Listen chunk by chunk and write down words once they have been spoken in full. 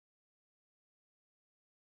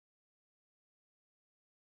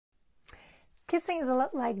Kissing is a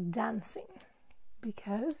lot like dancing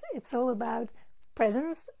because it's all about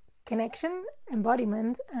presence, connection,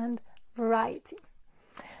 embodiment, and variety.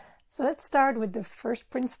 So let's start with the first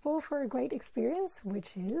principle for a great experience,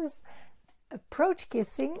 which is approach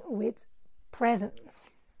kissing with presence.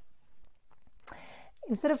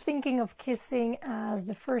 Instead of thinking of kissing as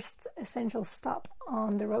the first essential stop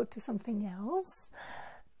on the road to something else,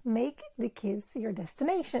 make the kiss your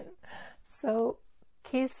destination. So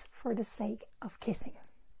kiss for the sake of kissing.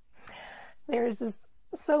 There's just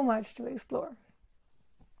so much to explore.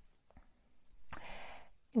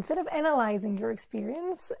 Instead of analyzing your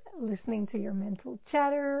experience, listening to your mental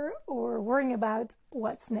chatter, or worrying about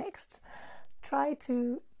what's next, try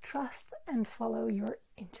to trust and follow your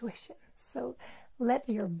intuition. So let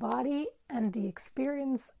your body and the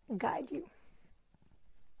experience guide you.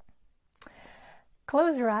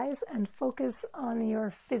 Close your eyes and focus on your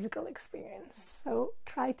physical experience. So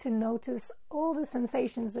try to notice all the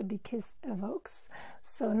sensations that the kiss evokes.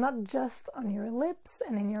 So not just on your lips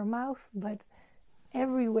and in your mouth, but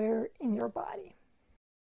everywhere in your body.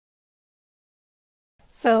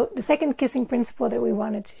 So the second kissing principle that we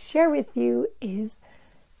wanted to share with you is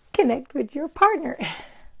connect with your partner.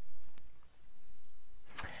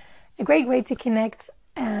 A great way to connect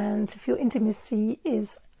and to feel intimacy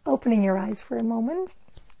is opening your eyes for a moment.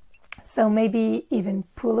 So maybe even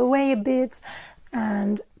pull away a bit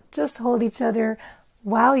and just hold each other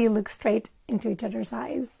while you look straight into each other's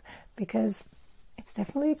eyes, because it's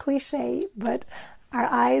definitely a cliche, but our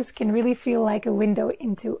eyes can really feel like a window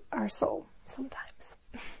into our soul sometimes.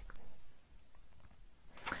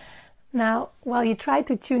 Now, while you try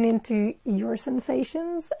to tune into your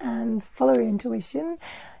sensations and follow your intuition,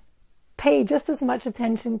 pay just as much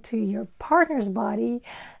attention to your partner's body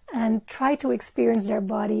and try to experience their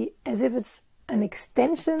body as if it's an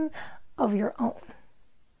extension of your own.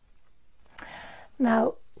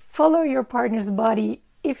 Now, follow your partner's body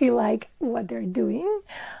if you like what they're doing,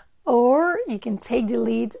 or you can take the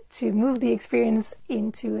lead to move the experience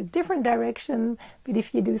into a different direction, but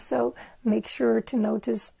if you do so, make sure to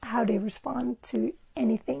notice how they respond to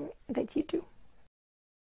anything that you do.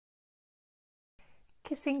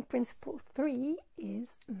 Kissing principle 3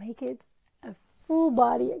 is make it a full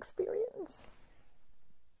body experience.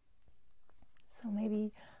 So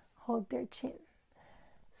maybe hold their chin,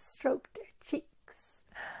 stroke their cheeks,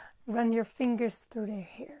 run your fingers through their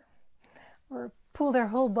hair, or pull their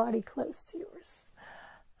whole body close to yours,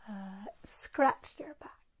 scratch their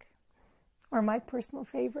back, or my personal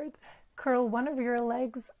favorite, curl one of your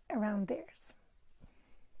legs around theirs.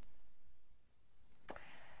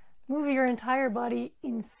 Move your entire body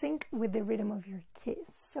in sync with the rhythm of your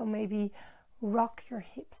kiss. So maybe rock your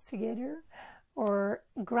hips together, or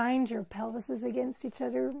grind your pelvises against each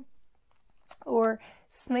other, or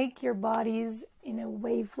snake your bodies in a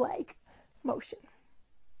wave-like motion.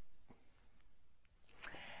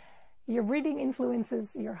 Your breathing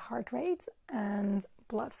influences your heart rate and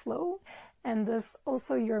blood flow, and thus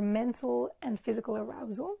also your mental and physical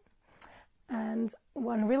arousal. And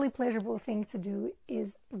one really pleasurable thing to do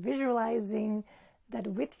is visualizing that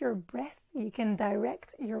with your breath you can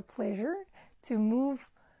direct your pleasure to move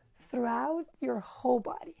throughout your whole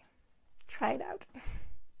body. Try it out.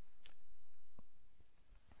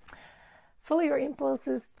 Follow your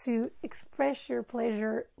impulses to express your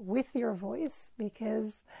pleasure with your voice,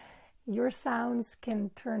 because your sounds can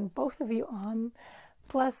turn both of you on,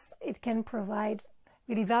 plus it can provide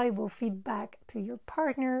really valuable feedback to your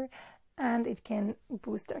partner, and it can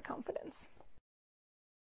boost their confidence.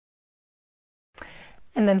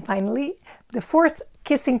 And then finally, the fourth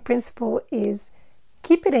kissing principle is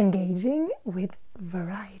keep it engaging with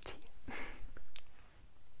variety.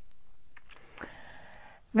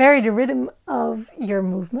 Vary the rhythm of your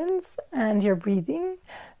movements and your breathing.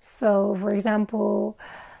 So, for example,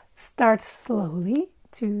 start slowly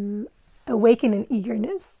to awaken an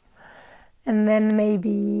eagerness, and then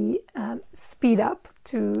maybe speed up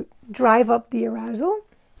to drive up the arousal.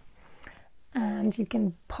 And you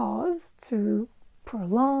can pause to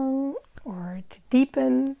prolong or to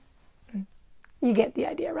deepen. You get the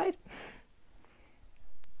idea, right?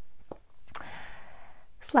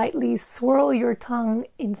 Slightly swirl your tongue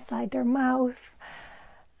inside their mouth,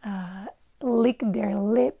 lick their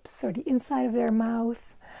lips or the inside of their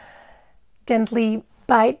mouth, gently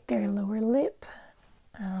bite their lower lip,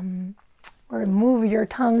 or move your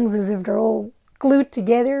tongues as if they're all glued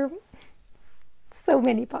together. So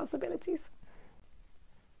many possibilities.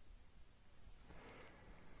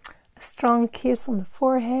 A strong kiss on the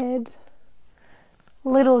forehead,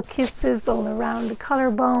 little kisses all around the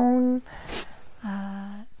collarbone,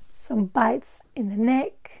 some bites in the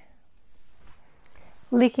neck,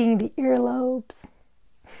 licking the earlobes.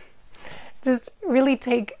 Just really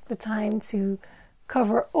take the time to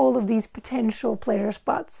cover all of these potential pleasure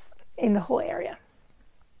spots in the whole area.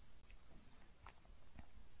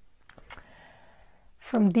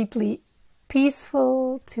 From deeply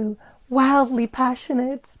peaceful to wildly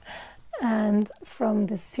passionate, and from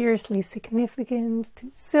the seriously significant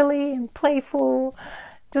to silly and playful.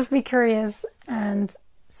 Just be curious and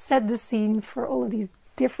set the scene for all of these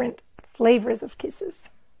different flavors of kisses.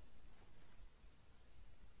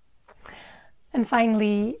 And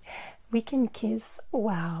finally, we can kiss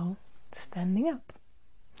while standing up,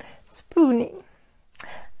 spooning,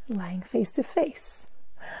 lying face to face,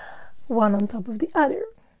 one on top of the other,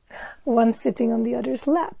 one sitting on the other's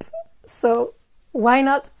lap. So why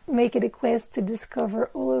not make it a quest to discover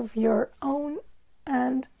all of your own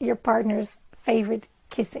and your partner's favorite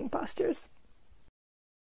kissing postures?